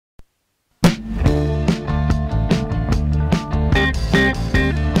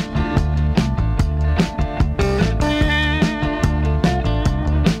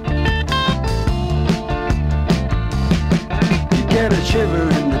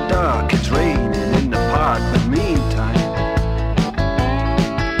dark, it's raining in the park. But meantime,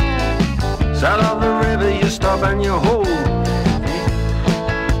 side of the river, you stop and you hold.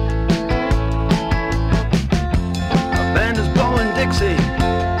 A band is blowing Dixie,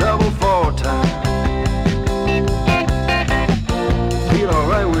 double fall time. Feel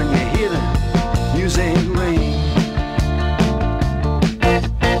alright when you hear the music ring.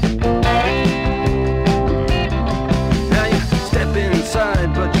 Now you step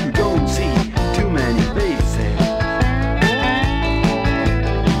inside, but you don't see too many faces.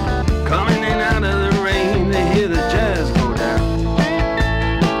 Coming in out of the rain, they hear the jazz go down.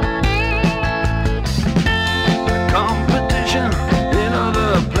 The competition in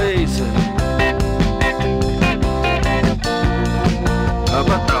other places,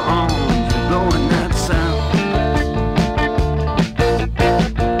 but the horns are blowing that sound.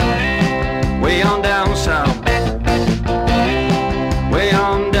 Way on down south, way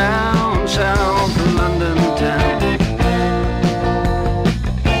on down south of London town.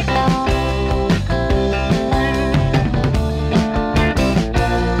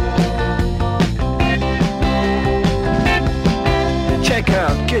 Check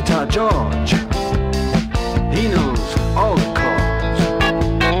out Guitar George, he knows all the chords.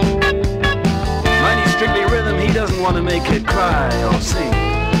 Mighty strictly rhythm, he doesn't want to make it cry or sing.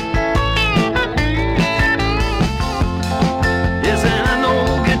 Yes, and an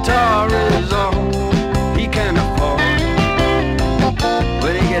old guitar is all he can afford.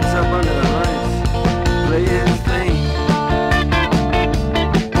 When he gets up under the lights, play his thing.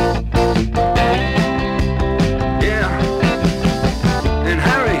 Yeah, and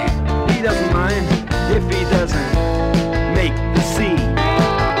Harry, he doesn't mind if he doesn't make the scene.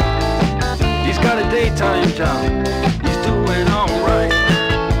 He's got a daytime job, he's doing alright.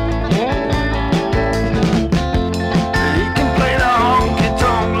 And he can play the honky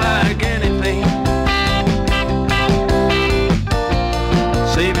tonk like anything,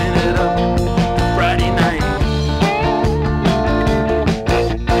 saving it up for Friday night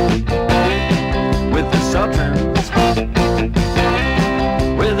with the Sultans,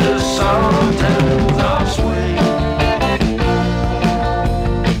 with the Sultans of Swing.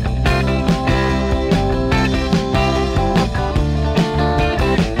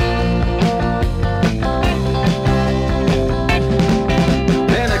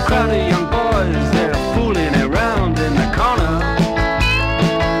 Then a crowd of young boys, they're fooling around in the corner,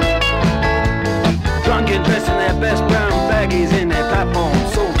 drunk and dressed in their best brown baggies in their platform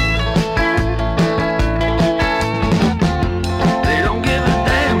suits. They don't give a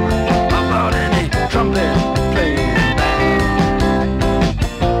damn about any trumpet playing band.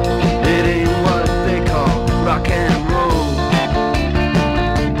 It ain't what they call rock and roll.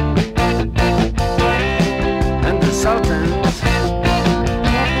 And the Sultans,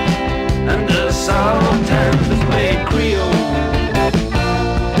 and the Sultans, they play Creole,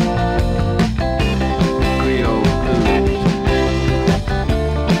 Creole blues.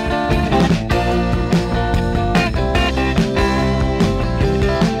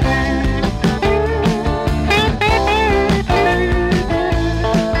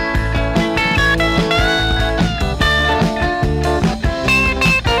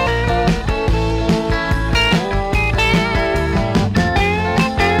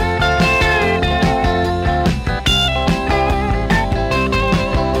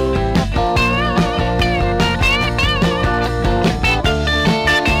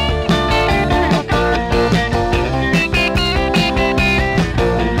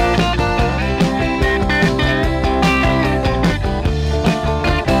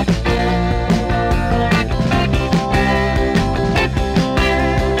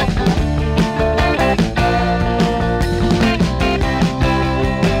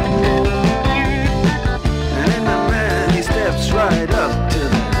 And then the man, he steps right up to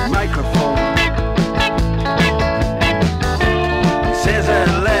the microphone. He says at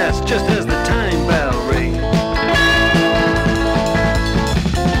last, just as the time bell rings,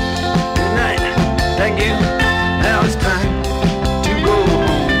 "Good night, thank you, now it's time to go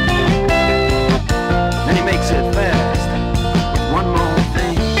home." And he makes it fast with one more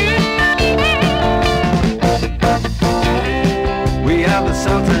thing. We have the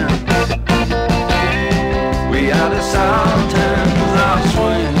Sultan